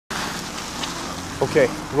Okay,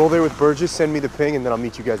 roll there with Burgess, send me the ping, and then I'll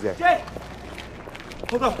meet you guys there. Jay!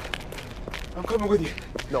 Hold up. I'm coming with you.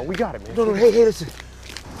 No, we got it, man. No, hey, listen.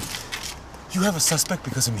 You have a suspect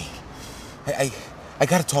because of me. I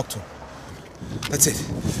gotta talk to him. That's it.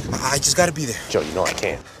 I just gotta be there. Joe, you know I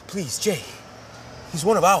can't. Please, Jay. He's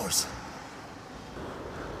one of ours.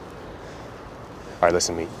 All right,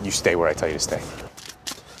 listen to me. You stay where I tell you to stay.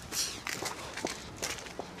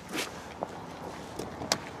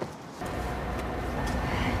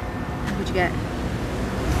 What'd you get?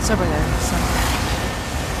 It's over there.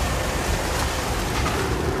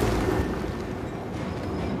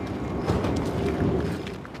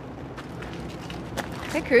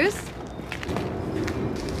 Hey, Cruz.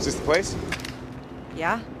 Is this the place?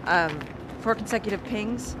 Yeah, 4 consecutive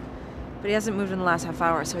pings. But he hasn't moved in the last half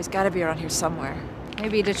hour, so he's gotta be around here somewhere.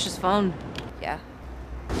 Maybe he ditched his phone. Yeah.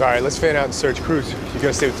 All right, let's fan out and search. Cruz, you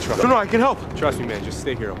gotta stay with the truck. No, I can help. Trust me, man. Just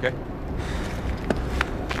stay here, okay?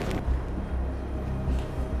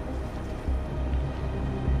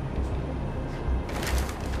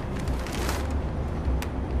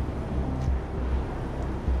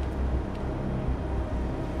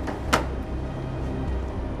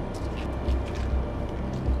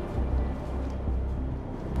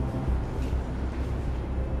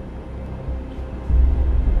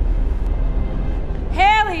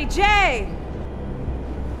 Jay!